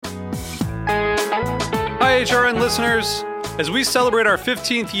HRN listeners. As we celebrate our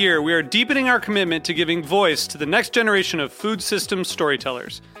 15th year, we are deepening our commitment to giving voice to the next generation of food systems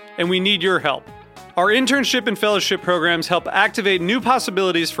storytellers, and we need your help. Our internship and fellowship programs help activate new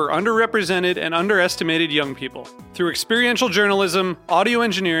possibilities for underrepresented and underestimated young people through experiential journalism, audio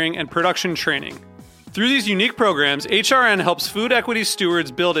engineering, and production training. Through these unique programs, HRN helps food equity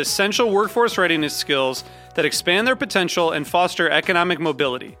stewards build essential workforce readiness skills that expand their potential and foster economic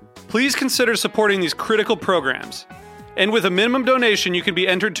mobility. Please consider supporting these critical programs. And with a minimum donation, you can be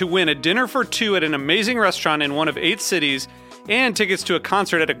entered to win a dinner for two at an amazing restaurant in one of 8 cities and tickets to a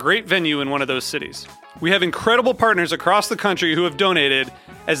concert at a great venue in one of those cities. We have incredible partners across the country who have donated,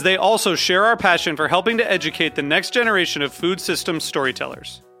 as they also share our passion for helping to educate the next generation of food systems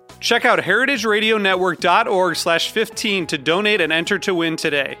storytellers. Check out heritageradionetwork.org/15 to donate and enter to win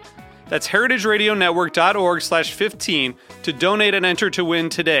today. That's heritageradionetwork.org/15 to donate and enter to win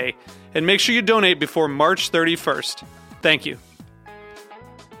today. And make sure you donate before March 31st. Thank you.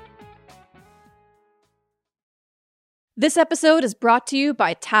 This episode is brought to you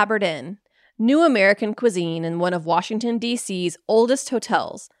by Tabard Inn, new American cuisine in one of Washington, D.C.'s oldest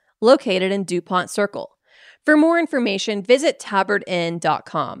hotels, located in DuPont Circle. For more information, visit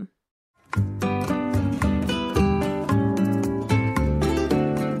tabardinn.com.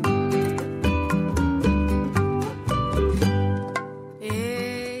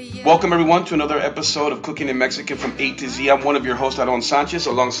 Welcome, everyone, to another episode of Cooking in Mexican from A to Z. I'm one of your hosts, Aaron Sanchez,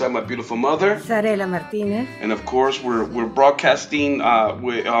 alongside my beautiful mother, Sarela Martinez. And, of course, we're broadcasting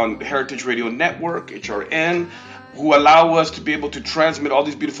on Heritage Radio Network, HRN, who allow us to be able to transmit all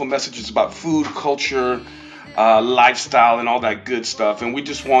these beautiful messages about food, culture, lifestyle, and all that good stuff. And we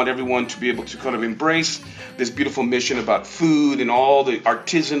just want everyone to be able to kind of embrace this beautiful mission about food and all the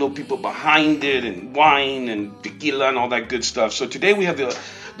artisanal people behind it, and wine and tequila and all that good stuff. So today we have the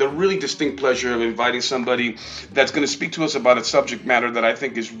really distinct pleasure of inviting somebody that's going to speak to us about a subject matter that I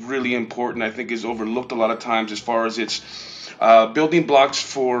think is really important, I think is overlooked a lot of times as far as its building blocks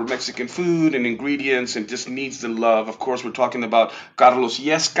for Mexican food and ingredients, and just needs the love. Of course, we're talking about Carlos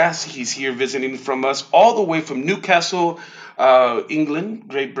Yescas. He's here visiting from us all the way from Newcastle, England,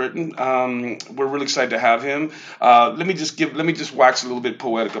 Great Britain. We're really excited to have him. Let me just wax a little bit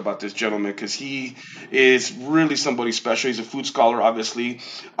poetic about this gentleman, because he is really somebody special. He's a food scholar, obviously,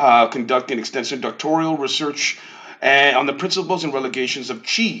 conducting extensive doctoral research on the principles and relegations of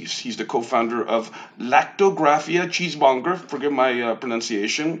cheese. He's the co-founder of Lactographia Cheesemonger, forgive my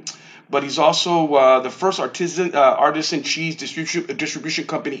pronunciation, but he's also the first artisan cheese distribution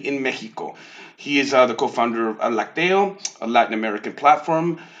company in Mexico. He is the co-founder of Lacteo, a Latin American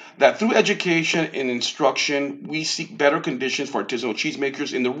platform that through education and instruction, we seek better conditions for artisanal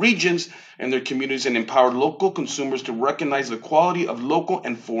cheesemakers in the regions and their communities, and empower local consumers to recognize the quality of local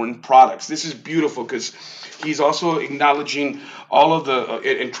and foreign products. This is beautiful, because he's also acknowledging all of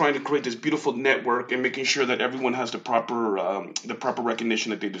and trying to create this beautiful network and making sure that everyone has the proper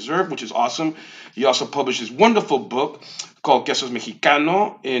recognition that they deserve, which is awesome. He also published his wonderful book called Quesos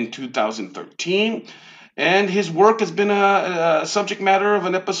Mexicano in 2013. And his work has been a subject matter of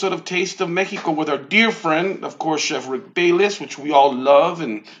an episode of Taste of Mexico with our dear friend, of course, Chef Rick Bayless, which we all love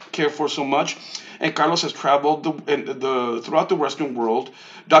and care for so much. And Carlos has traveled throughout the Western world,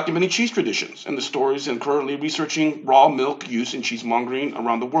 documenting cheese traditions and the stories, and currently researching raw milk use in cheesemongering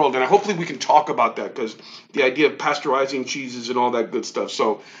around the world. And hopefully we can talk about that, because the idea of pasteurizing cheeses and all that good stuff.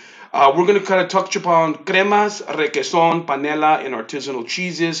 So we're going to kind of touch upon cremas, requeson, panela, and artisanal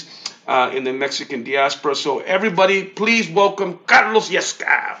cheeses in the Mexican diaspora. So everybody, please welcome Carlos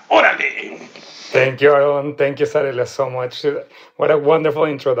Yesca. Orale! Thank you, Aaron. Thank you, Sarela, so much. What a wonderful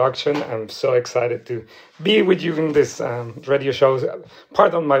introduction. I'm so excited to be with you in this radio show.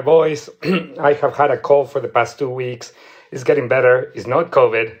 Pardon my voice. I have had a cold for the past 2 weeks. It's getting better. It's not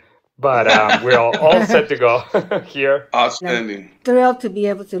COVID, but we're all set to go here. Outstanding. I'm thrilled to be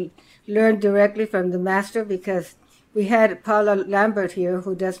able to learn directly from the master, because we had Paula Lambert here,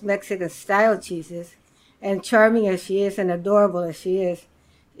 who does Mexican-style cheeses, and charming as she is and adorable as she is,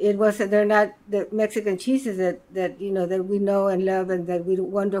 they're not the Mexican cheeses that we know and love, and that we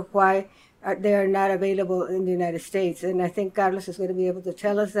wonder why they are not available in the United States. And I think Carlos is going to be able to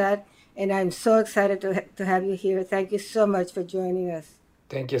tell us that, and I'm so excited to have you here. Thank you so much for joining us.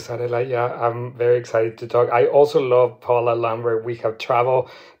 Thank you, Sarela. Yeah, I'm very excited to talk. I also love Paula Lambert. We have traveled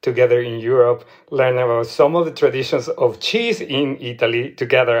together in Europe, learned about some of the traditions of cheese in Italy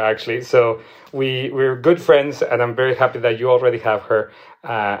together, actually. So we're good friends, and I'm very happy that you already have her.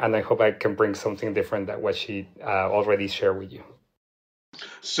 And I hope I can bring something different than what she already shared with you.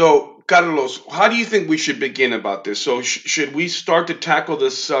 So, Carlos, how do you think we should begin about this? So, should we start to tackle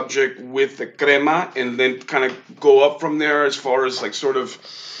this subject with the crema and then kind of go up from there as far as like sort of,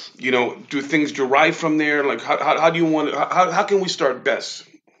 do things derive from there? Like, how do you want how can we start best?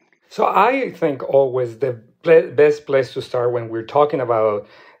 So I think always the best place to start when we're talking about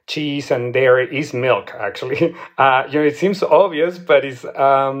cheese and dairy is milk. Actually, it seems obvious, but it's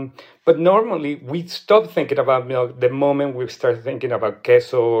but normally we stop thinking about milk the moment we start thinking about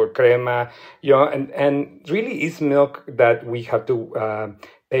queso or crema. And really it's milk that we have to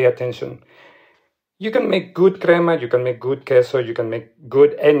pay attention. You can make good crema, you can make good queso, you can make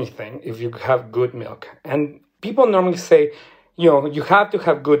good anything if you have good milk. And people normally say, you have to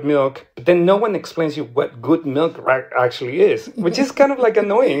have good milk, but then no one explains you what good milk actually is, which is kind of like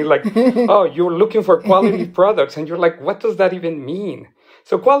annoying. Like, oh, you're looking for quality products, and you're like, what does that even mean?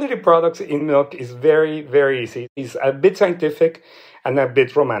 So quality products in milk is very, very easy. It's a bit scientific and a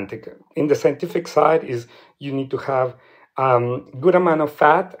bit romantic. In the scientific side is you need to have good amount of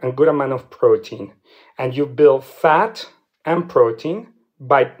fat and good amount of protein. And you build fat and protein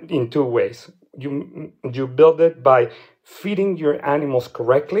in two ways. You build it by feeding your animals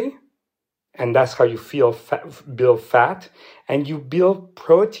correctly, and that's how you build fat. And you build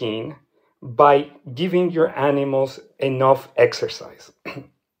protein by giving your animals enough exercise.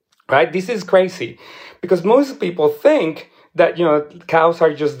 Right? This is crazy because most people think that cows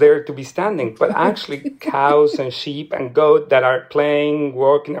are just there to be standing, but actually cows and sheep and goat that are playing,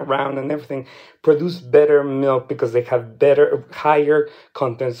 walking around and everything produce better milk because they have higher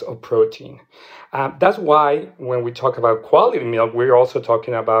contents of protein. That's why when we talk about quality milk, we're also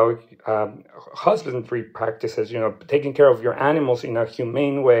talking about husbandry practices, taking care of your animals in a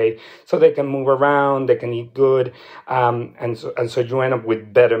humane way so they can move around, they can eat good, and so you end up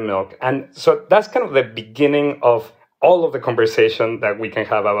with better milk. And so that's kind of the beginning of all of the conversation that we can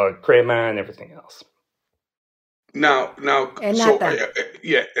have about crema and everything else. Now, And so nata.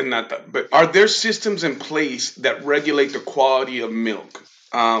 and not that. But are there systems in place that regulate the quality of milk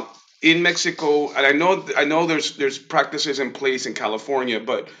in Mexico? And I know there's practices in place in California,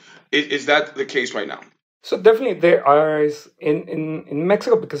 but is that the case right now? So definitely there are in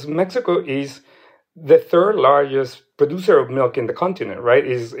Mexico, because Mexico is the third largest producer of milk in the continent, right?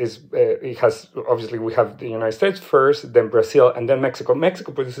 It has, obviously we have the United States first, then Brazil, and then Mexico.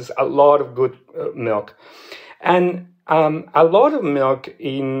 Mexico produces a lot of good milk, and a lot of milk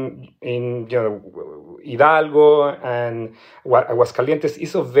in Hidalgo and Aguascalientes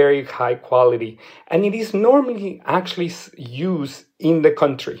is of very high quality, and it is normally actually used in the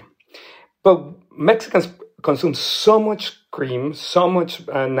country. But Mexicans consume so much cream, so much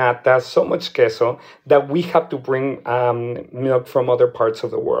nata, so much queso that we have to bring milk from other parts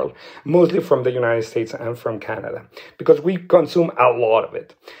of the world, mostly from the United States and from Canada, because we consume a lot of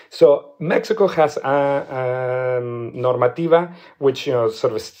it. So Mexico has a normativa, which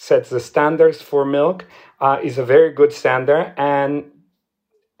sort of sets the standards for milk. Is a very good standard, and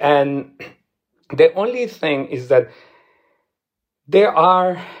the only thing is that there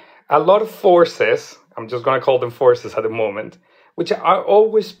are a lot of forces, I'm just going to call them forces at the moment, which are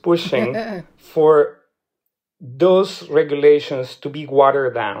always pushing for those regulations to be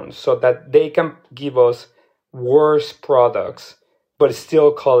watered down so that they can give us worse products, but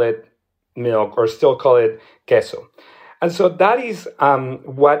still call it milk or still call it queso. And so that is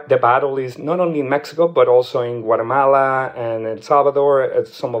what the battle is, not only in Mexico, but also in Guatemala and El Salvador.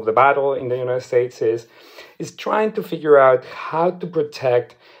 Some of the battle in the United States is trying to figure out how to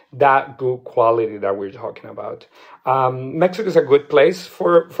protect that good quality that we're talking about. Mexico is a good place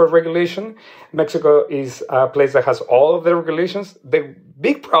for regulation. Mexico is a place that has all of the regulations. The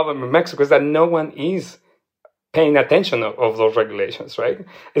big problem in Mexico is that no one is paying attention of those regulations, right?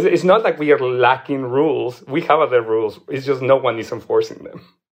 It's not like we are lacking rules. We have other rules. It's just no one is enforcing them.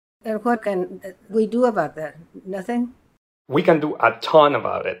 And what can we do about that? Nothing? We can do a ton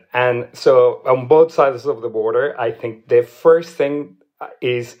about it. And so on both sides of the border, I think the first thing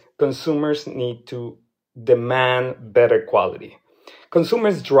is consumers need to demand better quality.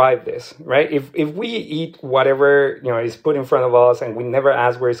 Consumers drive this, right? If we eat whatever is put in front of us, and we never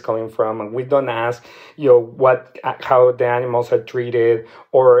ask where it's coming from, and we don't ask how the animals are treated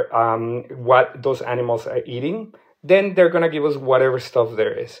or what those animals are eating, then they're gonna give us whatever stuff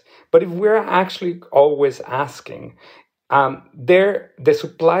there is. But if we're actually always asking, the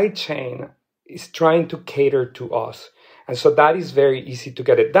supply chain is trying to cater to us. And so that is very easy to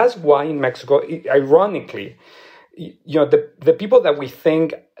get it. That's why in Mexico, ironically, the people that we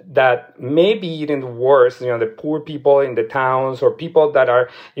think that may be eating worse, the poor people in the towns or people that are,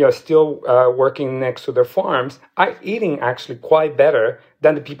 still working next to their farms are eating actually quite better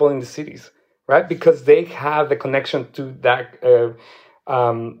than the people in the cities, right? Because they have the connection to that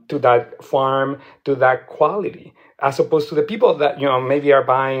farm, to that quality, as opposed to the people that, maybe are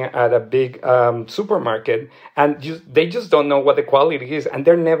buying at a big supermarket and they just don't know what the quality is and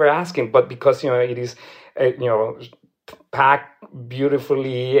they're never asking, but because, it is, packed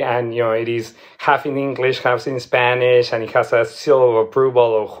beautifully and, it is half in English, half in Spanish, and it has a seal of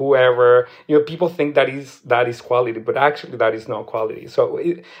approval of whoever, people think that is quality, but actually that is not quality. So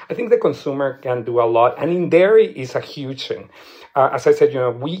I think the consumer can do a lot. And in dairy is a huge thing. As I said,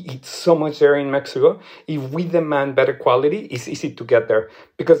 we eat so much dairy in Mexico. If we demand better quality, it's easy to get there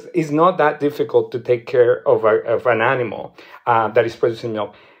because it's not that difficult to take care of an animal that is producing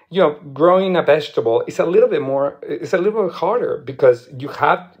milk. Growing a vegetable is a little bit harder because you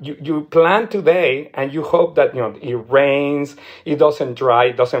plant today and you hope that, it rains, it doesn't dry,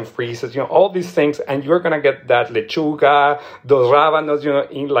 it doesn't freeze, all these things, and you're going to get that lechuga, those rábanos,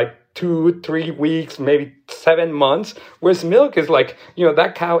 in like 2-3 weeks, maybe 7 months, whereas milk is like,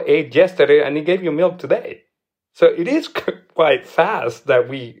 that cow ate yesterday and it gave you milk today. So it is quite fast that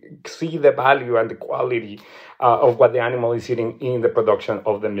we see the value and the quality of what the animal is eating in the production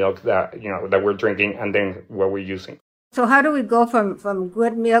of the milk that that we're drinking and then what we're using. So how do we go from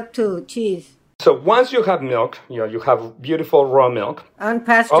good milk to cheese? So once you have milk, you have beautiful raw milk,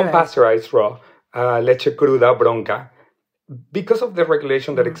 unpasteurized raw, leche cruda, bronca. Because of the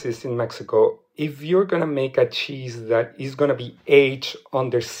regulation that exists in Mexico, if you're going to make a cheese that is going to be aged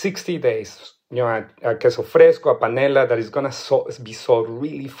under 60 days, a queso fresco, a panela that is going to be sold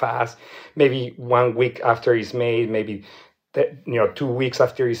really fast, maybe 1 week after it's made, maybe 2 weeks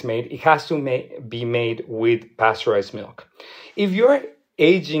after it's made, it has to be made with pasteurized milk. If you're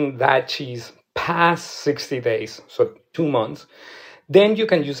aging that cheese past 60 days, so 2 months, then you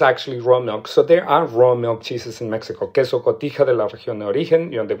can use actually raw milk. So there are raw milk cheeses in Mexico. Queso cotija de la región de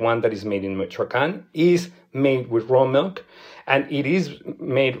origen, the one that is made in Michoacán, is made with raw milk. And it is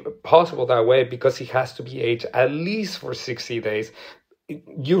made possible that way because it has to be aged at least for 60 days.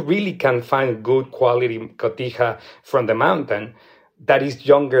 You really can find good quality cotija from the mountain that is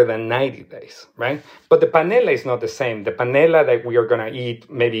younger than 90 days, right? But the panela is not the same. The panela that we are going to eat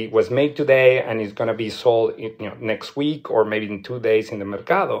maybe was made today and is going to be sold next week or maybe in 2 days in the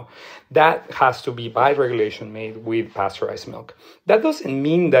mercado. That has to be by regulation made with pasteurized milk. That doesn't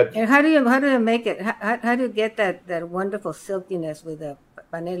mean that... And how do you make it? How do you get that wonderful silkiness with the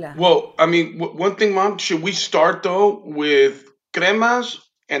panela? Well, I mean, one thing, Mom, should we start though with cremas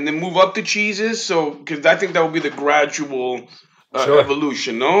and then move up to cheeses? So, because I think that would be the gradual... Sure.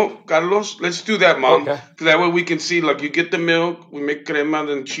 Evolution, no, Carlos? Let's do that, Mom. Okay. That way we can see, like, you get the milk, we make crema,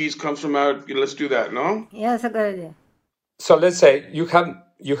 then cheese comes from out. Let's do that, no? Yeah, that's a good idea. So let's say you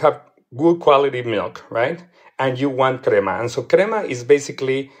have good quality milk, right? And you want crema. And so crema is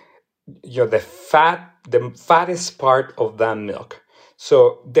basically the fattest part of that milk.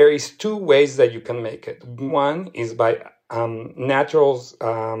 So there is 2 ways that you can make it. One is by natural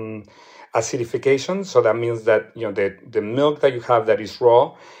acidification. So that means that the milk that you have that is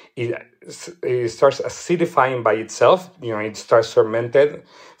raw, it starts acidifying by itself. It starts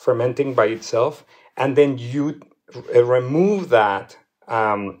fermenting by itself, and then you remove that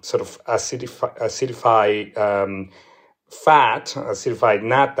sort of acidified fat, acidified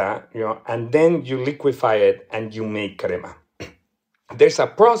nata, and then you liquefy it and you make crema. There's a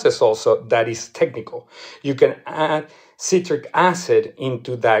process also that is technical. You can add citric acid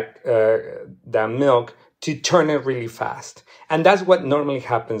into that milk to turn it really fast. And that's what normally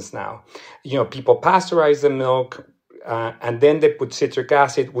happens now. People pasteurize the milk and then they put citric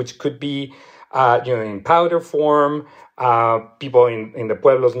acid, which could be in powder form. People in the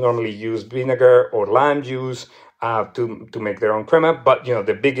pueblos normally use vinegar or lime juice to make their own crema. But,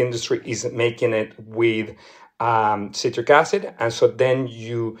 the big industry is making it with citric acid. And so then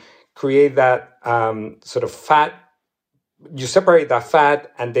you create that sort of fat. You separate that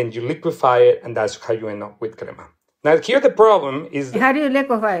fat and then you liquefy it, and that's how you end up with crema. Now, here the problem is... How do you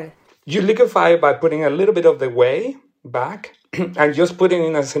liquefy it? You liquefy it by putting a little bit of the whey back and just putting it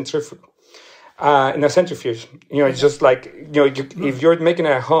in a centrifuge. It's just like, if you're making it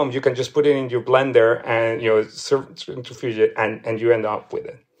at home, you can just put it in your blender and, centrifuge it and you end up with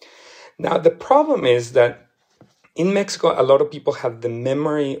it. Now, the problem is that in Mexico, a lot of people have the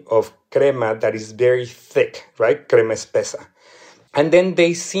memory of crema that is very thick, right? Crema espesa. And then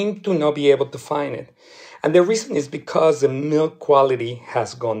they seem to not be able to find it. And the reason is because the milk quality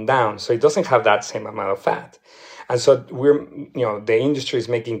has gone down. So it doesn't have that same amount of fat. And so the industry is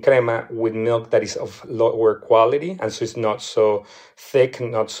making crema with milk that is of lower quality, and so it's not so thick,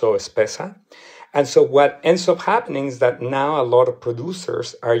 not so espesa. And so what ends up happening is that now a lot of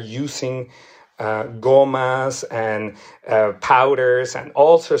producers are using gomas and powders and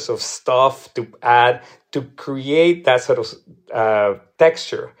all sorts of stuff to add to create that sort of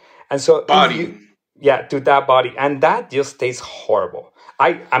texture. And so body. To that body. And that just tastes horrible.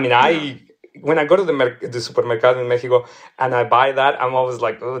 When I go to the supermercado in Mexico and I buy that, I'm always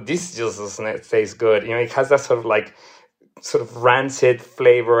like, oh, this just doesn't taste good. It has that sort of rancid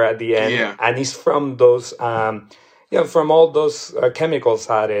flavor at the end. Yeah. And it's from those, from all those chemicals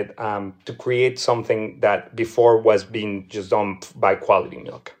added to create something that before was being just done by quality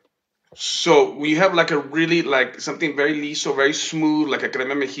milk. So we have like a really like something very liso, very smooth, like a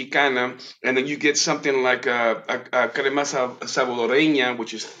crema mexicana, and then you get something like a crema salvadoreña,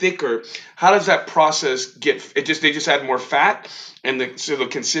 which is thicker. How does that process get? They just add more fat, and so the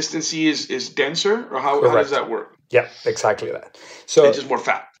consistency is denser, or how does that work? Yeah, exactly that. So it's just more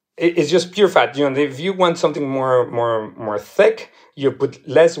fat. It's just pure fat. If you want something more thick, you put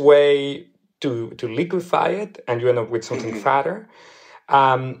less whey to liquefy it, and you end up with something fatter.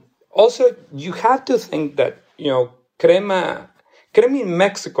 Also, you have to think that, crema in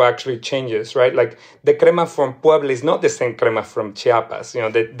Mexico actually changes, right? Like the crema from Puebla is not the same crema from Chiapas.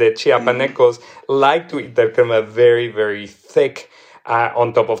 The Chiapanecos like to eat their crema very, very thick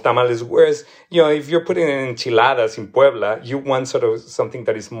on top of tamales. Whereas, if you're putting in enchiladas in Puebla, you want sort of something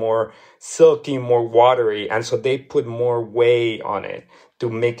that is more silky, more watery. And so they put more whey on it to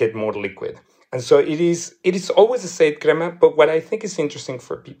make it more liquid. And so it is always a said crema, but what I think is interesting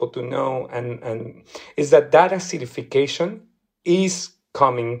for people to know and is that acidification is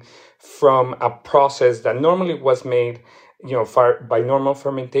coming from a process that normally was made, by normal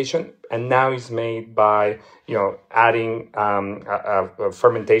fermentation, and now is made by, adding a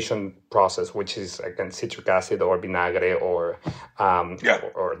fermentation process, which is again citric acid or vinagre or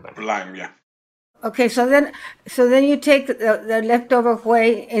lime. Yeah. Okay, so then you take the leftover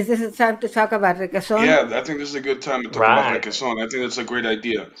whey. Is this the time to talk about requeson? Yeah, I think this is a good time to talk about requeson. I think that's a great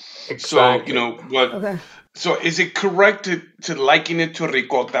idea. Exactly. So, Okay. So is it correct to liken it to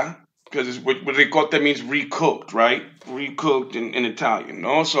ricotta? Because ricotta means recooked, right? Recooked in Italian,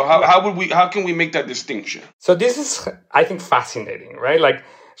 no? So how can we make that distinction? So this is, I think, fascinating, right? Like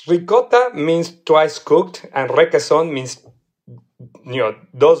ricotta means twice cooked, and requeson means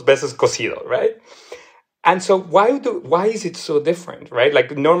dos veces cocido, right? And so why is it so different, right?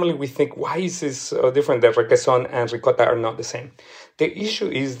 Like normally we think, why is this so different that requeson and ricotta are not the same? The issue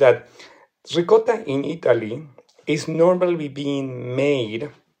is that ricotta in Italy is normally being made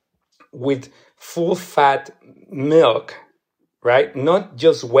with full fat milk, right? Not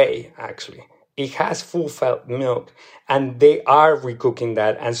just whey, actually. It has full fat milk, and they are recooking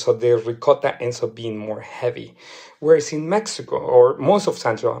that, and so the ricotta ends up being more heavy. Whereas in Mexico, or most of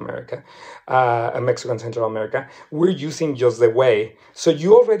Central America, Mexico and Central America, we're using just the whey. So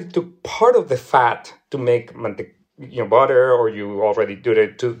you already took part of the fat to make butter, or you already do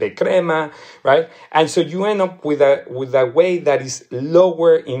it to the crema, right? And so you end up with a whey that is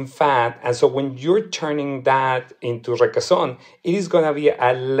lower in fat, and so when you're turning that into requeson, it is going to be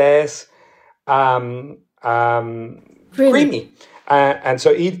a less creamy. And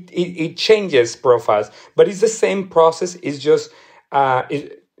so it changes profiles, but it's the same process. It's just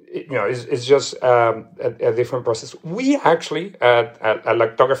it's just a different process. We actually at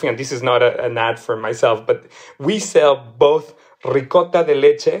Lactography, and this is not an ad for myself, but we sell both ricotta de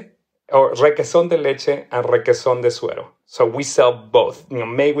leche or requesón de leche and requesón de suero. So we sell both,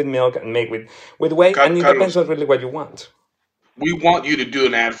 made with milk and made with whey, and it depends on really what you want. We want you to do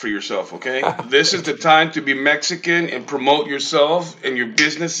an ad for yourself, okay? This is the time to be Mexican and promote yourself and your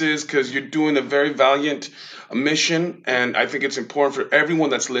businesses, because you're doing a very valiant mission, and I think it's important for everyone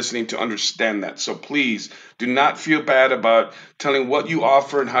that's listening to understand that. So please do not feel bad about telling what you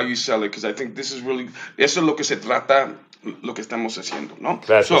offer and how you sell it, because I think this is really, eso es lo que se trata, lo que estamos haciendo, ¿no?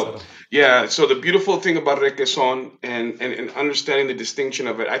 So the beautiful thing about requesón and understanding the distinction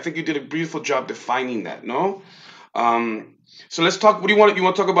of it, I think you did a beautiful job defining that, no? So let's talk. What do you want? You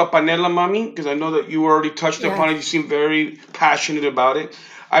want to talk about Panela, Mami? Because I know that you already touched upon it. You seem very passionate about it.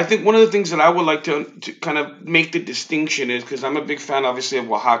 I think one of the things that I would like to kind of make the distinction is, because I'm a big fan, obviously,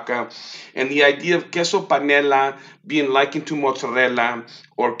 of Oaxaca, and the idea of queso panela being likened to mozzarella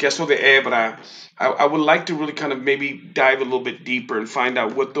or queso de hebra. I would like to really kind of maybe dive a little bit deeper and find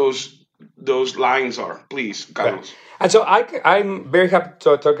out what those lines are. Please, Carlos. Right. And so I'm very happy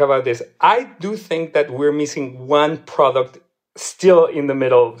to talk about this. I do think that we're missing one product still in the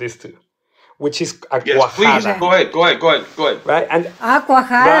middle of these two, which is a Yes, please. cuajada. Go ahead. Right? And Cuajada.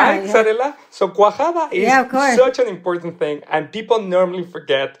 right, Yeah. Sarela? So cuajada is Yeah, of course. such an important thing, and people normally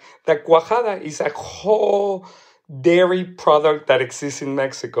forget that cuajada is a whole dairy product that exists in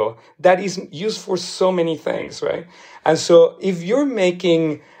Mexico that is used for so many things, right? And so if you're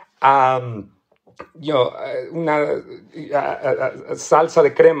making una salsa de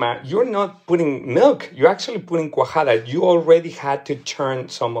crema, you're not putting milk, you're actually putting cuajada. You already had to churn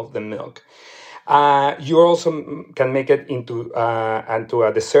some of the milk. You also can make it into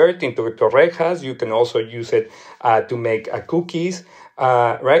a dessert, into torrejas. You can also use it to make cookies,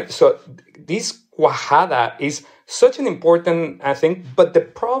 right? So this cuajada is such an important thing, but the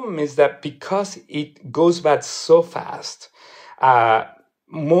problem is that because it goes bad so fast,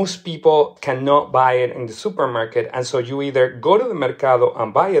 most people cannot buy it in the supermarket, and so you either go to the mercado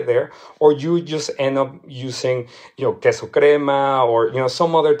and buy it there, or you just end up using, queso crema or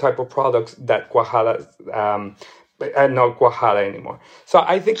some other type of products that cuajada not cuajada anymore. So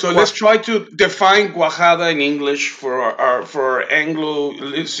I think let's try to define cuajada in English for our Anglo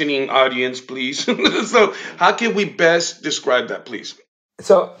listening audience, please. So how can we best describe that, please?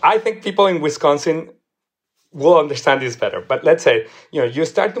 So I think people in Wisconsin will understand this better. But let's say, you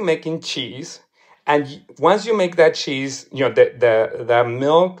start to making cheese, and once you make that cheese, the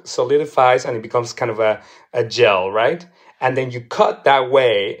milk solidifies and it becomes kind of a gel, right? And then you cut that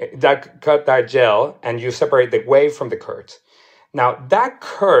gel, and you separate the whey from the curd. Now that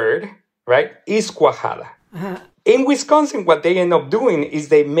curd, right, is cuajada. Uh-huh. In Wisconsin, what they end up doing is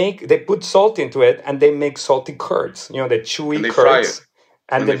they put salt into it, and they make salty curds, the chewy curds.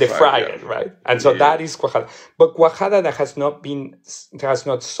 And then they fry it, right? And so that is cuajada. But cuajada that has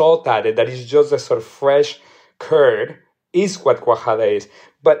not salt added, that is just a sort of fresh curd, is what cuajada is.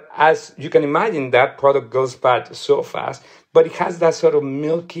 But as you can imagine, that product goes bad so fast, but it has that sort of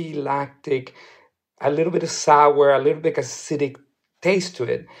milky, lactic, a little bit of sour, a little bit acidic taste to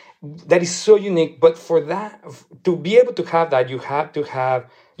it that is so unique. But for that, to be able to have that, you have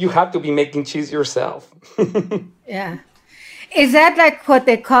to be making cheese yourself. Yeah. Is that like what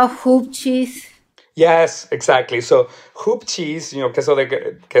they call hoop cheese? Yes, exactly. So hoop cheese, queso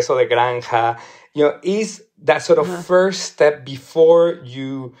de granja, is that sort of first step before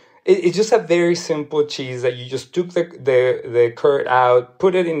you. It's just a very simple cheese that you just took the curd out,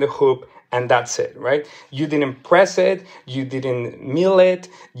 put it in the hoop, and that's it, right? You didn't press it, you didn't mill it,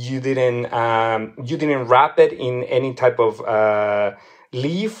 you didn't wrap it in any type of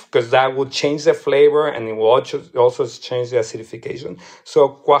leaf, because that will change the flavor and it will also change the acidification.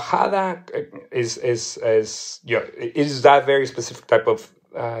 So cuajada is that very specific type of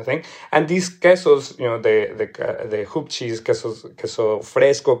thing. And these quesos, the hoop cheese, queso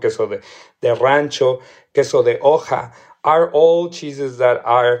fresco, queso de rancho, queso de hoja, are all cheeses that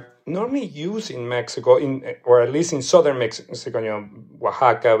are normally used in Mexico, or at least in southern Mexico,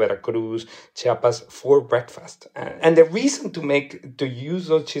 Oaxaca, Veracruz, Chiapas, for breakfast. And the reason to use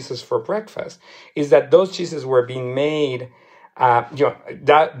those cheeses for breakfast is that those cheeses were being made.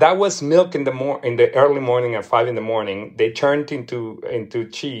 That was milk in the early morning at 5 a.m. They turned into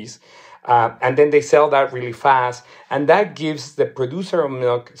cheese, and then they sell that really fast, and that gives the producer of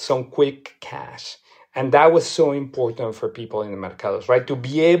milk some quick cash. And that was so important for people in the mercados, right? To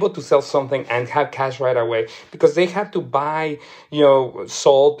be able to sell something and have cash right away, because they have to buy,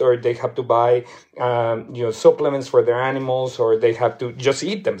 salt, or they have to buy, supplements for their animals, or they have to just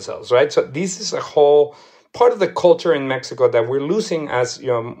eat themselves, right? So this is a whole part of the culture in Mexico that we're losing as,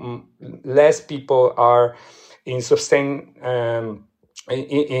 less people are in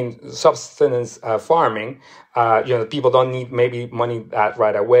subsistence farming. People don't need maybe money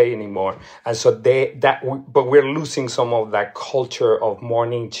right away anymore, and so but we're losing some of that culture of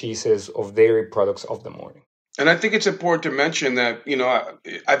morning cheeses, of dairy products of the morning. And I think it's important to mention that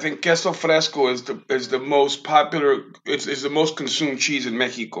I think queso fresco is the most popular, is the most consumed cheese in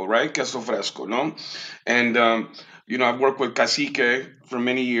Mexico, right? Queso fresco, no? And I've worked with Cacique for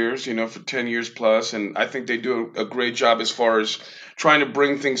many years, for 10 years plus, and I think they do a great job as far as trying to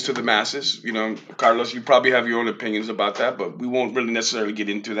bring things to the masses. Carlos, you probably have your own opinions about that, but we won't really necessarily get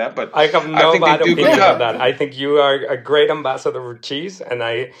into that. But I have no bad opinion on that. I think you are a great ambassador for cheese, and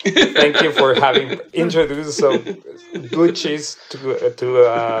I thank you for having introduced so good cheese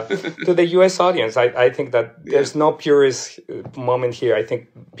to the U.S. audience. I think that there's no purist moment here. I think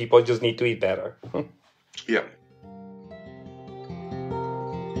people just need to eat better. Yeah.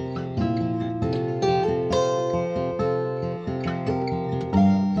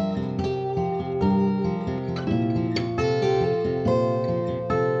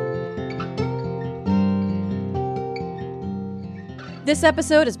 This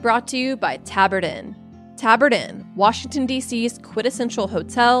episode is brought to you by Tabard Inn. Tabard Inn, Washington, D.C.'s quintessential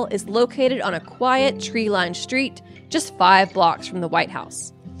hotel, is located on a quiet, tree-lined street just 5 blocks from the White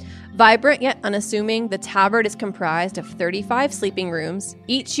House. Vibrant yet unassuming, the Tabard is comprised of 35 sleeping rooms,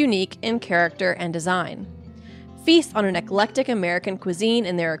 each unique in character and design. Feast on an eclectic American cuisine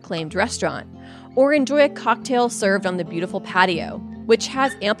in their acclaimed restaurant, or enjoy a cocktail served on the beautiful patio, which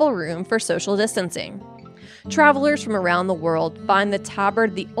has ample room for social distancing. Travelers from around the world find the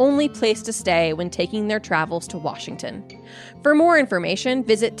Tabard the only place to stay when taking their travels to Washington. For more information,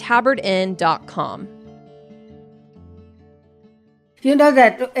 visit tabardinn.com. You know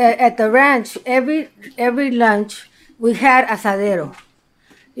that at the ranch, every lunch we had asadero.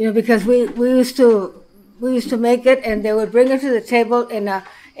 You know, because we used to make it, and they would bring it to the table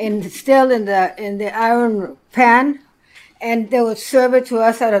still in the iron pan, and they would serve it to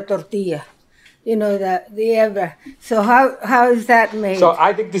us at a tortilla. You know, the hebra. So how is that made? So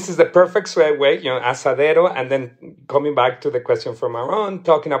I think this is the perfect way, asadero, and then coming back to the question from Aaron,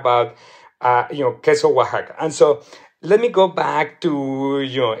 talking about, queso Oaxaca. And so let me go back to,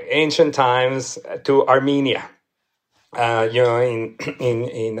 ancient times, to Armenia, in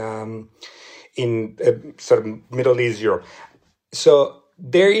sort of Middle East Europe. So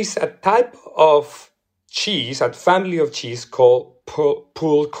there is a type of cheese, a family of cheese called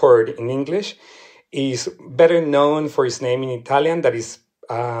pulled curd in English, is better known for its name in Italian, that is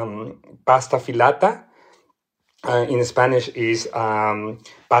pasta filata. In Spanish is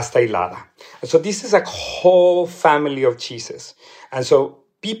pasta hilada. And so this is a whole family of cheeses. And so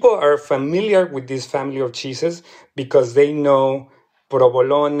people are familiar with this family of cheeses because they know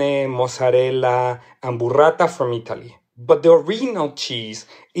provolone, mozzarella, and burrata from Italy. But the original cheese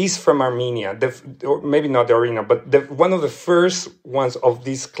is from Armenia. Or maybe not the original, but one of the first ones of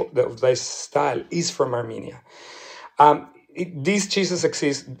this style is from Armenia. These cheeses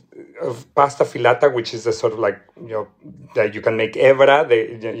exist of pasta filata, which is a sort of like, that you can make hebra,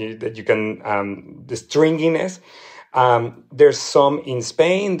 that you can, the stringiness. There's some in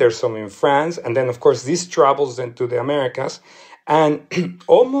Spain, there's some in France, and then of course this travels into the Americas, and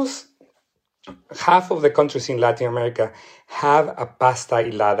almost half of the countries in Latin America have a pasta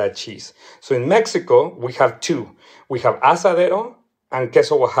hilada cheese. So in Mexico, we have two. We have asadero and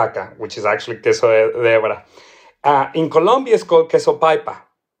queso Oaxaca, which is actually queso de hebra. In Colombia, it's called queso paipa.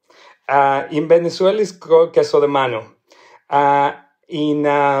 In Venezuela, it's called queso de mano.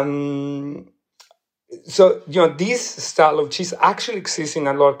 This style of cheese actually exists in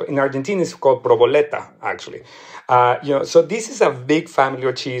a lot. In Argentina, it's called provoleta, actually. So this is a big family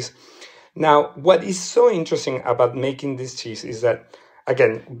of cheese. Now, what is so interesting about making this cheese is that,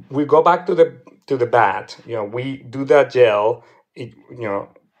 again, we go back to the bat. We do that gel,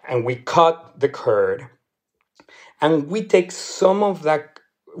 and we cut the curd, and we take some of that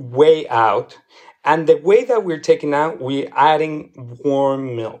whey out. And the whey that we're taking out, we're adding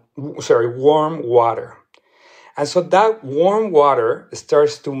warm water. And so that warm water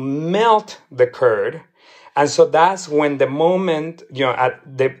starts to melt the curd. And so that's when the moment,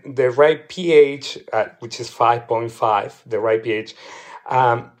 at the right pH, which is 5.5, the right pH,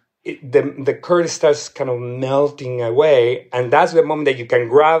 the curd starts kind of melting away. And that's the moment that you can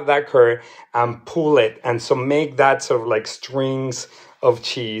grab that curd and pull it. And so make that sort of like strings of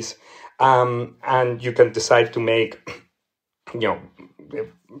cheese. And you can decide to make,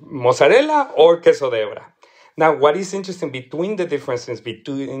 mozzarella or queso de hebra. Now, what is interesting between the differences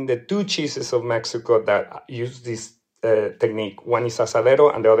between the two cheeses of Mexico that use this technique, one is asadero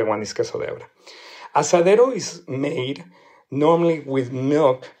and the other one is queso de hebra. Asadero is made normally with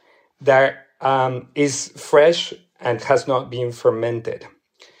milk that is fresh and has not been fermented.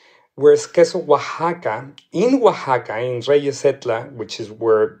 Whereas queso Oaxaca, in Reyes Etla, which is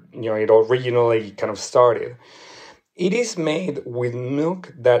where it originally kind of started, it is made with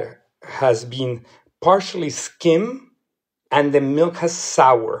milk that has been partially skimmed, and the milk has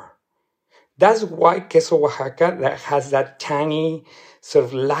sour. That's why queso Oaxaca that has that tangy, sort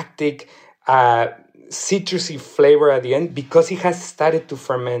of lactic, citrusy flavor at the end, because it has started to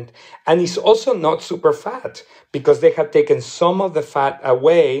ferment. And it's also not super fat, because they have taken some of the fat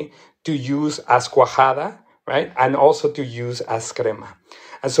away to use as cuajada, right? And also to use as crema.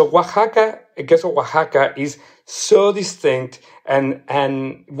 And so queso Oaxaca is so distinct. And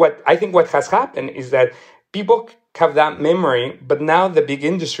what has happened is that people have that memory, but now the big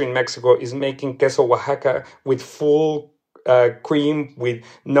industry in Mexico is making queso Oaxaca with full cream, with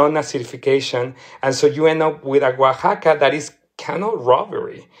non-acidification. And so you end up with a Oaxaca that is kind of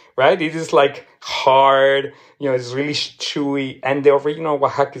rubbery, right? It is like hard, it's really chewy. And the original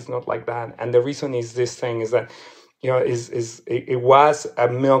Oaxaca is not like that. And the reason is this thing is that it was a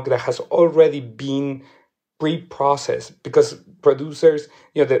milk that has already been pre-processed, because producers,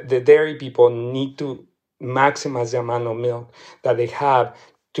 the dairy people need to maximize the amount of milk that they have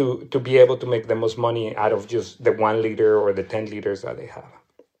to be able to make the most money out of just the 1 liter or the 10 liters that they have.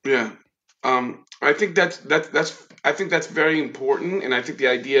 Yeah. I think that's very important, and I think the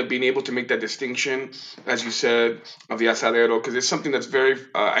idea of being able to make that distinction, as you said, of the asadero, because it's something that's very,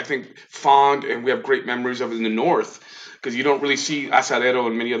 I think, fond, and we have great memories of it in the north, because you don't really see asadero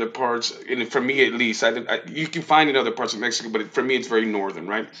in many other parts, and for me at least, you can find it in other parts of Mexico, but for me it's very northern,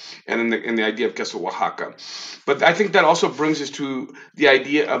 right? And in the idea of queso Oaxaca. But I think that also brings us to the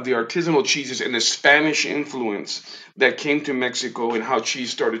idea of the artisanal cheeses and the Spanish influence that came to Mexico and how cheese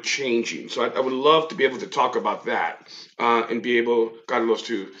started changing. So I would love to be able to talk about that and be able, Carlos,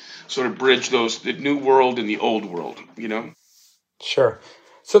 to sort of bridge the new world and the old world, Sure.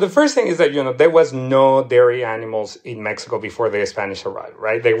 So the first thing is that, there was no dairy animals in Mexico before the Spanish arrived,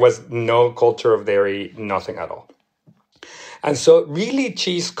 right? There was no culture of dairy, nothing at all. And so really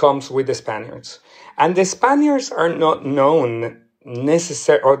cheese comes with the Spaniards. And the Spaniards are not known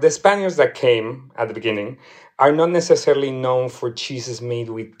necessarily, or the Spaniards that came at the beginning are not necessarily known for cheeses made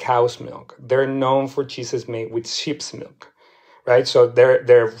with cow's milk. They're known for cheeses made with sheep's milk. Right, so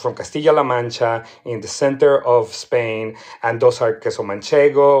they're from Castilla-La Mancha, in the center of Spain, and those are queso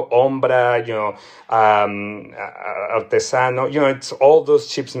manchego, ombra, artesano. It's all those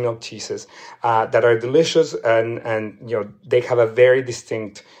sheep's milk cheeses that are delicious, and they have a very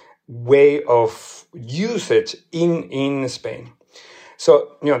distinct way of usage in Spain.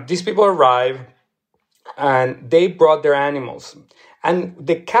 So these people arrive, and they brought their animals, and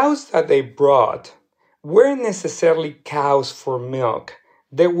the cows that they brought weren't necessarily cows for milk.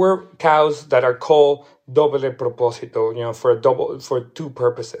 They were cows that are called doble propósito, for two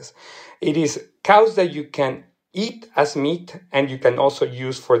purposes. It is cows that you can eat as meat and you can also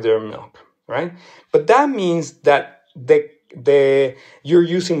use for their milk, right? But that means that you're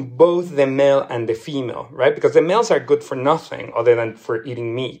using both the male and the female, right? Because the males are good for nothing other than for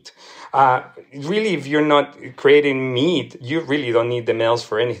eating meat. Really, if you're not creating meat, you really don't need the males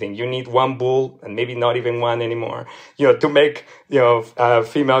for anything. You need one bull, and maybe not even one anymore, to make,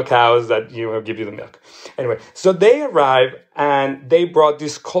 female cows that, give you the milk. Anyway, so they arrived and they brought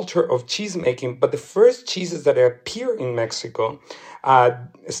this culture of cheese making, but the first cheeses that appear in Mexico,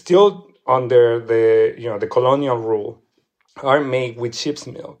 still under the colonial rule, are made with sheep's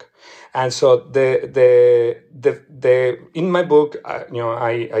milk. And so in my book,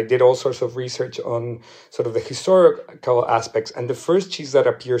 I did all sorts of research on sort of the historical aspects. And the first cheese that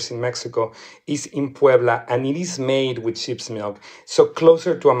appears in Mexico is in Puebla, and it is made with sheep's milk, so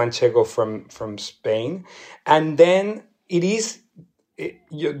closer to a manchego from Spain. And then the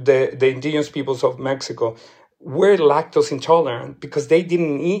indigenous peoples of Mexico were lactose intolerant because they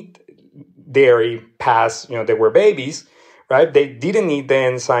didn't eat dairy past, they were babies. Right? They didn't need the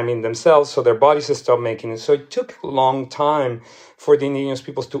enzyme in themselves, so their bodies stopped making it. So it took a long time for the indigenous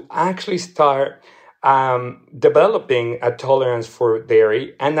peoples to actually start developing a tolerance for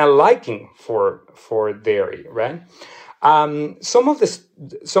dairy and a liking for dairy, right? Some of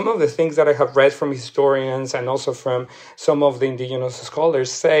the things that I have read from historians and also from some of the indigenous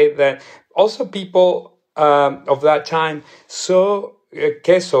scholars say that also people of that time saw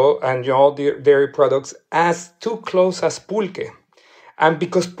queso and all the dairy products as too close as pulque. And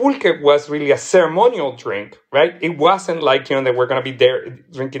because pulque was really a ceremonial drink, right? It wasn't like, they were going to be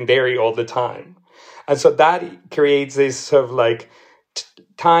drinking dairy all the time. And so that creates this sort of like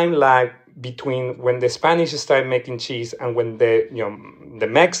time lag between when the Spanish started making cheese and when the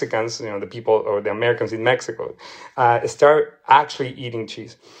Mexicans, the people or the Americans in Mexico, start actually eating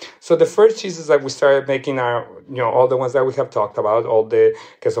cheese. So the first cheeses that we started making are, all the ones that we have talked about, all the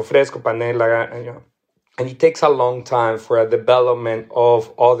queso fresco, panela, and it takes a long time for a development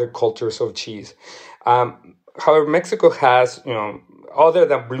of other cultures of cheese. However, Mexico has, other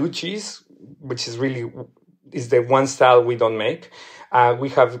than blue cheese, which is the one style we don't make. We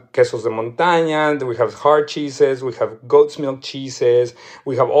have quesos de montaña, we have hard cheeses, we have goat's milk cheeses,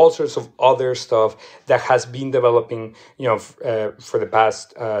 we have all sorts of other stuff that has been developing, for the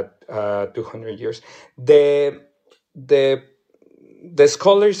past 200 years. The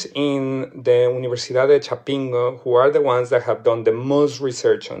scholars in the Universidad de Chapingo, who are the ones that have done the most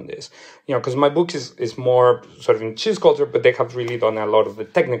research on this, because my book is more sort of in cheese culture, but they have really done a lot of the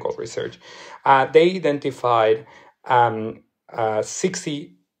technical research. They identified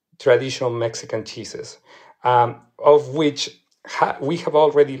 60 traditional Mexican cheeses, of which we have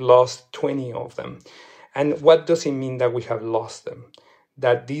already lost 20 of them. And what does it mean that we have lost them?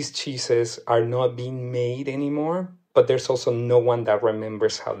 that these cheeses are not being made anymore, but there's also no one that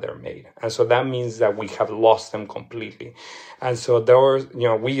remembers how they're made. And so that means that we have lost them completely. And so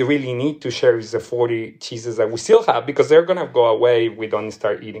we really need to share the 40 cheeses that we still have, because they're going to go away if we don't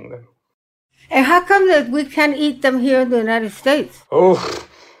start eating them. And how come that we can't eat them here in the United States? Oh,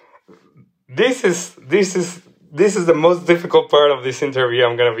 this is the most difficult part of this interview.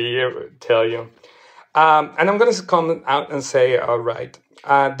 I'm going to be able to tell you. And I'm going to come out and say, all right,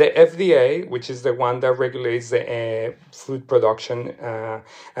 the FDA, which is the one that regulates the food production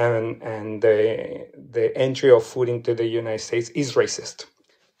and the entry of food into the United States, is racist,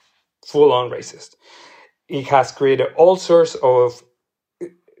 full-on racist. It has created all sorts of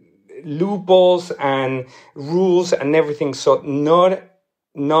loopholes and rules and everything, so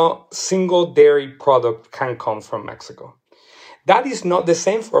no single dairy product can come from Mexico. That is not the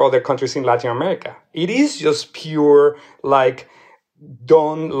same for other countries in Latin America. It is just pure, like,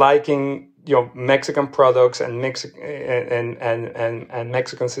 don't liking Mexican products and Mexican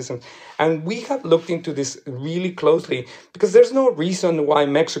systems. And we have looked into this really closely, because there's no reason why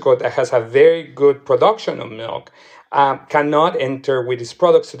Mexico, that has a very good production of milk, cannot enter with its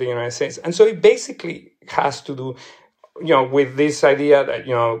products to the United States. And so it basically has to do, with this idea that,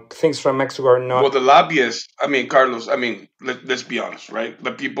 things from Mexico are not... Well, the lobbyists, Carlos, let's be honest, right?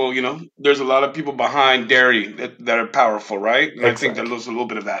 The people, there's a lot of people behind dairy that are powerful, right? And exactly. I think there's a little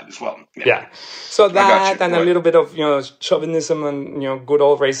bit of that as well. Yeah. So that, and a little bit of, chauvinism and, good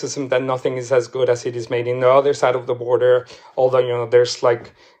old racism, that nothing is as good as it is made in the other side of the border. Although, there's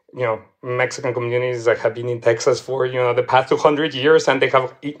like, Mexican communities that have been in Texas for, the past 200 years, and they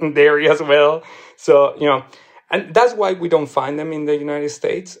have eaten dairy as well. So, and that's why we don't find them in the United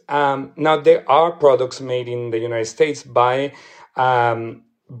States. Now, there are products made in the United States by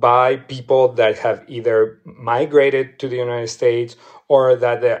people that have either migrated to the United States, or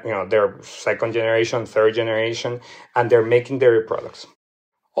that they're second generation, third generation, and they're making dairy products.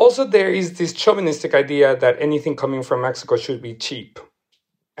 Also, there is this chauvinistic idea that anything coming from Mexico should be cheap.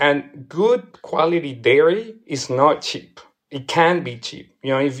 And good quality dairy is not cheap. It can be cheap.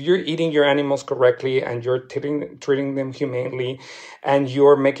 If you're eating your animals correctly, and you're treating them humanely, and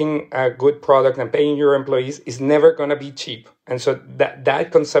you're making a good product and paying your employees, it's never going to be cheap. And so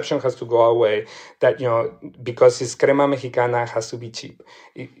that conception has to go away, that, because it's crema mexicana, has to be cheap.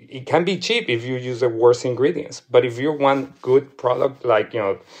 It can be cheap if you use the worst ingredients. But if you want good product, like,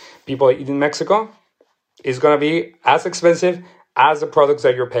 people eat in Mexico, it's going to be as expensive as the products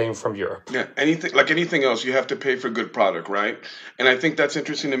that you're paying from Europe. Yeah, anything else, you have to pay for good product, right? And I think that's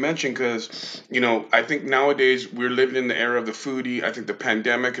interesting to mention, because, I think nowadays we're living in the era of the foodie. I think the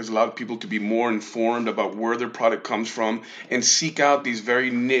pandemic has allowed people to be more informed about where their product comes from, and seek out these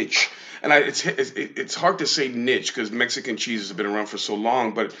very niche. And it's hard to say niche, because Mexican cheeses have been around for so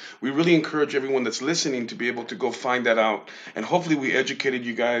long, but we really encourage everyone that's listening to be able to go find that out. And hopefully we educated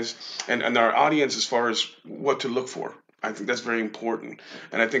you guys and our audience as far as what to look for. I think that's very important.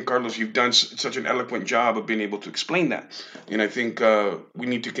 And I think, Carlos, you've done such an eloquent job of being able to explain that. And I think we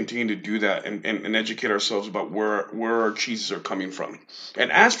need to continue to do that and educate ourselves about where our cheeses are coming from.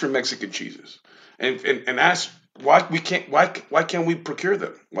 And ask for Mexican cheeses. And ask why can't we procure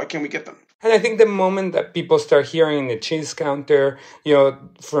them? Why can't we get them? And I think the moment that people start hearing the cheese counter,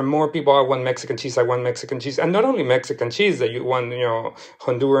 for more people, I want Mexican cheese, and not only Mexican cheese, that you want,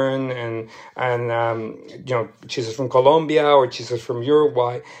 Honduran and cheeses from Colombia or cheeses from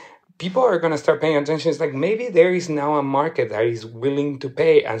Uruguay. People are going to start paying attention. It's like, maybe there is now a market that is willing to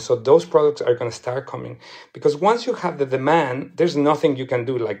pay. And so those products are going to start coming, because once you have the demand, there's nothing you can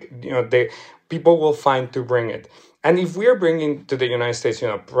do. Like, the people will find to bring it. And if we're bringing to the United States,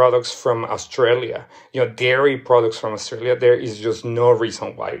 products from Australia, dairy products from Australia, there is just no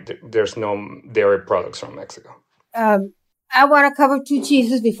reason why there's no dairy products from Mexico. I want to cover 2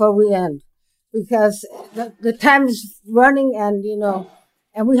 cheeses before we end, because the time is running, and,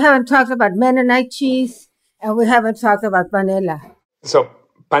 and we haven't talked about Mennonite cheese, and we haven't talked about Panela. So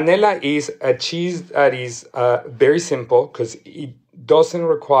Panela is a cheese that is very simple, because it doesn't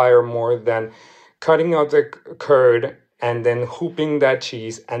require more than cutting out the curd and then hooping that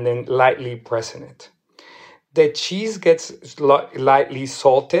cheese and then lightly pressing it. The cheese gets lightly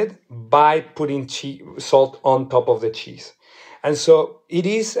salted by putting salt on top of the cheese. And so it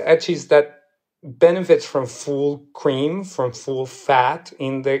is a cheese that benefits from full cream, from full fat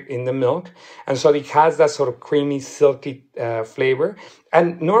in the milk. And so it has that sort of creamy, silky flavor.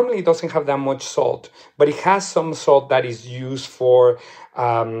 And normally it doesn't have that much salt, but it has some salt that is used for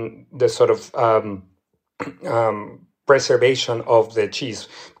the sort of preservation of the cheese.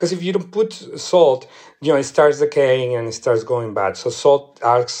 Because if you don't put salt, it starts decaying and it starts going bad. So salt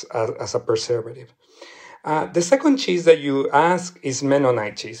acts as a preservative. The second cheese that you ask is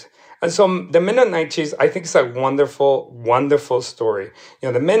Mennonite cheese. And so the Mennonite cheese, I think, is a wonderful, wonderful story.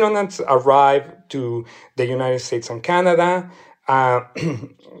 The Mennonites arrived to the United States and Canada,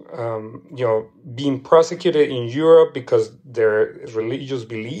 being persecuted in Europe because their religious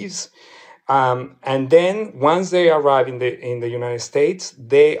beliefs. And then once they arrive in the United States,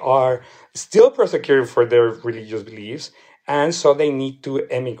 they are still persecuted for their religious beliefs. And so they need to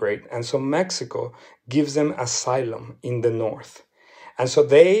emigrate. And so Mexico gives them asylum in the north. And so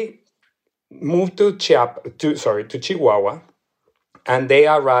they moved to Chihuahua, and they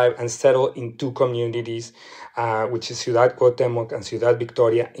arrive and settle in two communities, which is Ciudad Cuauhtemoc and Ciudad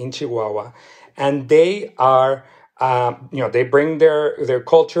Victoria in Chihuahua. And they are, they bring their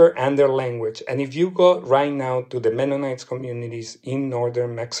culture and their language. And if you go right now to the Mennonites communities in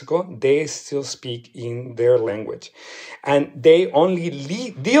northern Mexico, they still speak in their language. And they only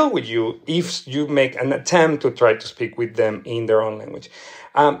deal with you if you make an attempt to try to speak with them in their own language.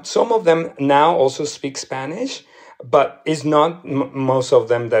 Some of them now also speak Spanish, but it's not most of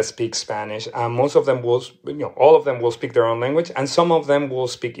them that speak Spanish. Most of them will, all of them will speak their own language, and some of them will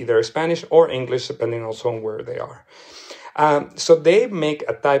speak either Spanish or English, depending also on where they are. So they make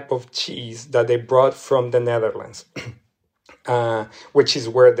a type of cheese that they brought from the Netherlands, which is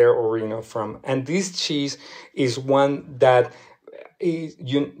where they're originally from. And this cheese is one that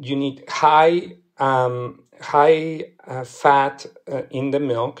you need high fat in the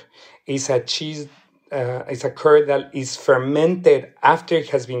milk. It's a cheese. It's a curd that is fermented after it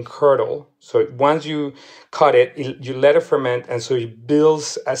has been curdled. So once you cut it, you let it ferment, and so it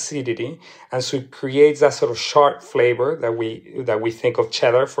builds acidity, and so it creates that sort of sharp flavor that we think of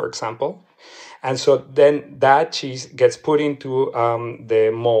cheddar, for example. And so then that cheese gets put into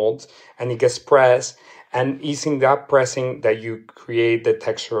the molds, and it gets pressed. And it's in that pressing that you create the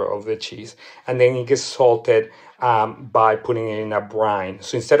texture of the cheese, and then it gets salted by putting it in a brine.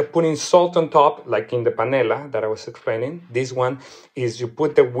 So instead of putting salt on top, like in the panela that I was explaining, this one is you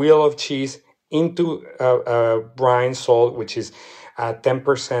put the wheel of cheese into brine salt, which is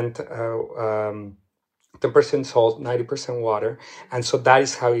 10% salt, 90% water. And so that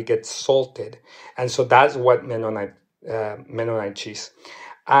is how it gets salted. And so that's what Mennonite cheese.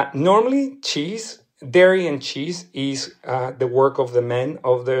 Normally, dairy and cheese is the work of the men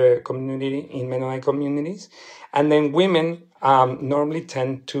of the community in Mennonite communities. And then women normally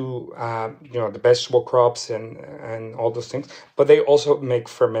tend to, the vegetable crops and all those things, but they also make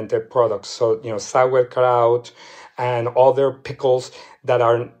fermented products. So, sauerkraut and other pickles that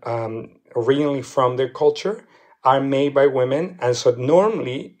are originally from their culture are made by women. And so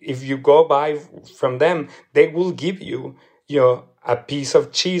normally, if you go buy from them, they will give you, a piece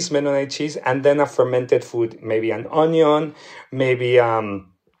of cheese, Mennonite cheese, and then a fermented food, maybe an onion, maybe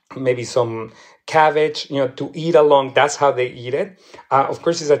some cabbage, to eat along. That's how they eat it. Of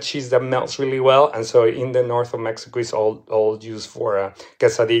course, it's a cheese that melts really well. And so in the north of Mexico, it's all used for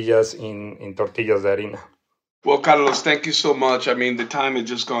quesadillas in tortillas de harina. Well, Carlos, thank you so much. I mean, the time has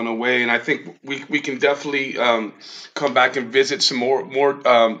just gone away, and I think we can definitely come back and visit some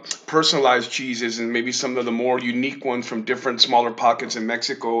more personalized cheeses and maybe some of the more unique ones from different smaller pockets in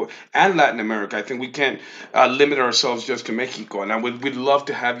Mexico and Latin America. I think we can't limit ourselves just to Mexico, and we'd love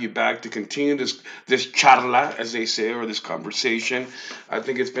to have you back to continue this charla, as they say, or this conversation. I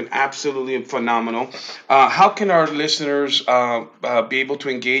think it's been absolutely phenomenal. How can our listeners be able to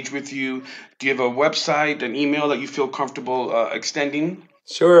engage with you? Do you have a website, an email that you feel comfortable extending?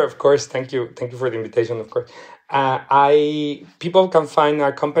 Sure, of course. Thank you for the invitation, of course. People can find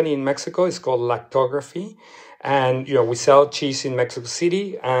our company in Mexico. It's called Lactography. And, we sell cheese in Mexico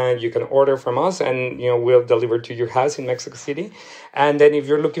City, and you can order from us, and, we'll deliver to your house in Mexico City. And then if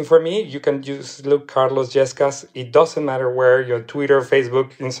you're looking for me, you can just look Carlos Yescas. It doesn't matter where, Twitter,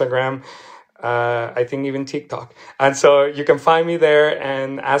 Facebook, Instagram, I think even TikTok. And so you can find me there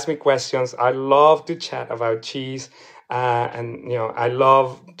and ask me questions. I love to chat about cheese. And I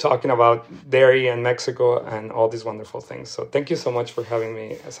love talking about dairy and Mexico and all these wonderful things. So thank you so much for having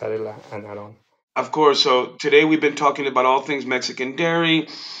me, Sarela and Aaron. Of course. So today we've been talking about all things Mexican dairy.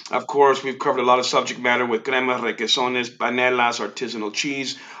 Of course, we've covered a lot of subject matter with Crema, Requesones, Panelas, artisanal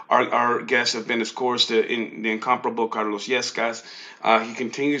cheese. Our guests have been, of course, the incomparable Carlos Yescas. He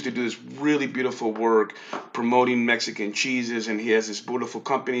continues to do this really beautiful work promoting Mexican cheeses, and he has these beautiful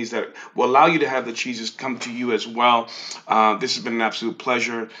companies that will allow you to have the cheeses come to you as well. This has been an absolute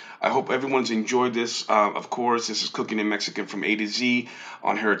pleasure. I hope everyone's enjoyed this. Of course, this is Cooking in Mexican from A to Z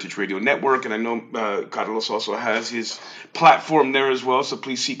on Heritage Radio Network, and I know Carlos also has his platform there as well, so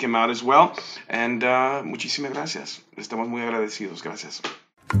please seek him out as well. And muchísimas gracias. Estamos muy agradecidos. Gracias.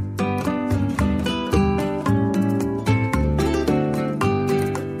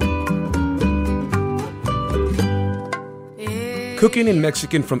 Cooking in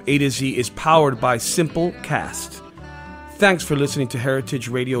Mexican from A to Z is powered by Simple Cast. Thanks for listening to Heritage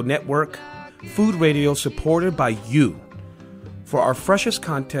Radio Network, food radio supported by you. For our freshest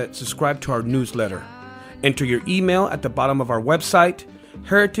content, subscribe to our newsletter. Enter your email at the bottom of our website,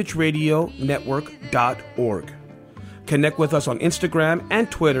 heritageradionetwork.org. Connect with us on Instagram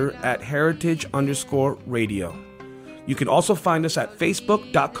and Twitter at heritage_radio. You can also find us at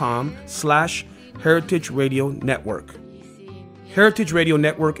facebook.com/Heritage Radio Network. Heritage Radio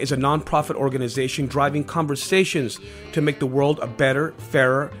Network is a nonprofit organization driving conversations to make the world a better,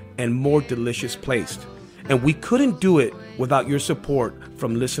 fairer, and more delicious place. And we couldn't do it without your support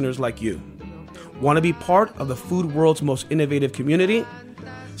from listeners like you. Want to be part of the food world's most innovative community?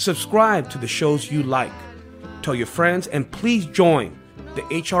 Subscribe to the shows you like. Tell your friends, and please join the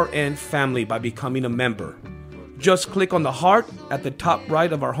HRN family by becoming a member. Just click on the heart at the top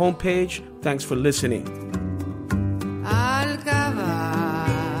right of our homepage. Thanks for listening.